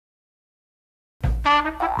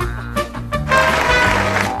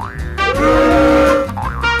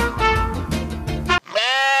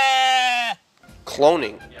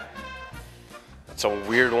Cloning. That's a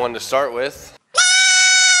weird one to start with.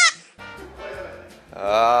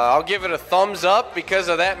 I'll give it a thumbs up because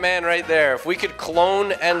of that man right there. If we could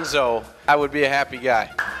clone Enzo, I would be a happy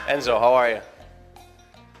guy. Enzo, how are you?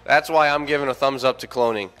 That's why I'm giving a thumbs up to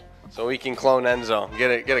cloning. So we can clone Enzo.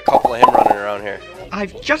 Get a couple of him running around here.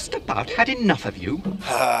 I've just about had enough of you.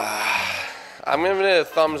 I'm giving it a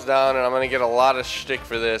thumbs down, and I'm going to get a lot of shtick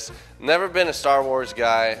for this. Never been a Star Wars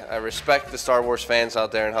guy. I respect the Star Wars fans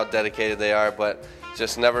out there and how dedicated they are, but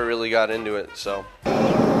just never really got into it, so. No!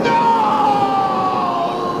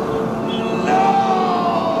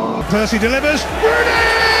 Percy delivers.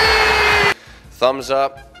 Thumbs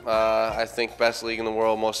up. I think best league in the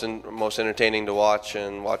world, most entertaining to watch,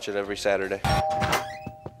 and watch it every Saturday.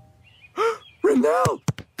 Ronaldo,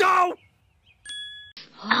 go!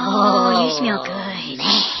 Oh, you smell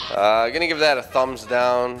good. Gonna give that a thumbs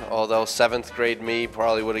down, although 7th grade me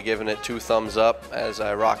probably would have given it 2 thumbs up, as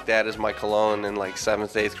I rocked that as my cologne in like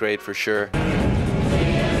 7th, 8th grade for sure.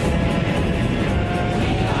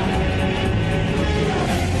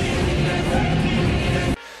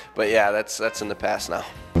 But yeah, that's in the past now.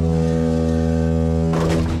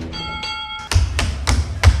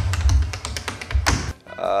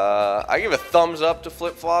 I give a thumbs up to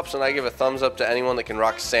flip-flops, and I give a thumbs up to anyone that can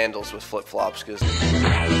rock sandals with flip-flops, because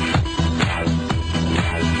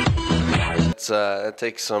that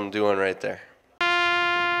takes some doing right there.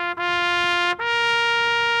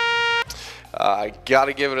 I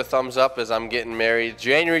gotta give it a thumbs up as I'm getting married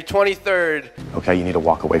January 23rd. Okay, you need to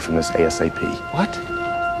walk away from this ASAP. What?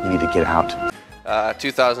 You need to get out.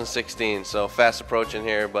 2016, so fast approaching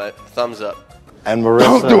here, but thumbs up. And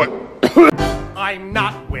Marissa. Don't do it! I'm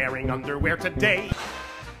not wearing underwear today.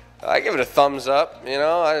 I give it a thumbs up. You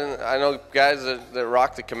know, I know guys that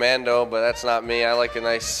rock the commando, but that's not me. I like a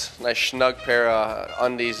nice snug pair of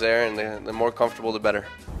undies there, and the more comfortable, the better.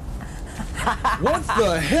 What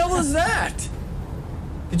the hell is that?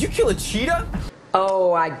 Did you kill a cheetah?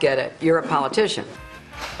 Oh, I get it. You're a politician.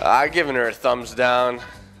 I'm giving her a thumbs down.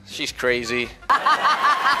 She's crazy.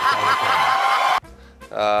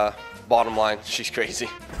 Bottom line, she's crazy.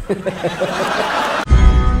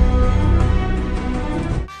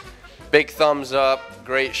 Big thumbs up.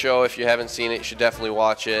 Great show. If you haven't seen it, you should definitely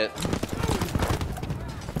watch it.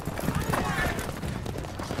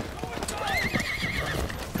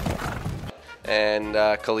 And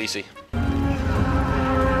Khaleesi.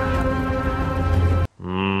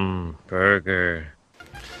 Burger.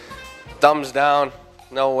 Thumbs down.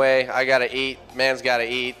 No way. I gotta eat. Man's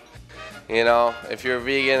gotta eat. You know, if you're a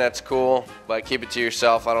vegan, that's cool, but keep it to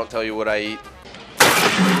yourself. I don't tell you what I eat.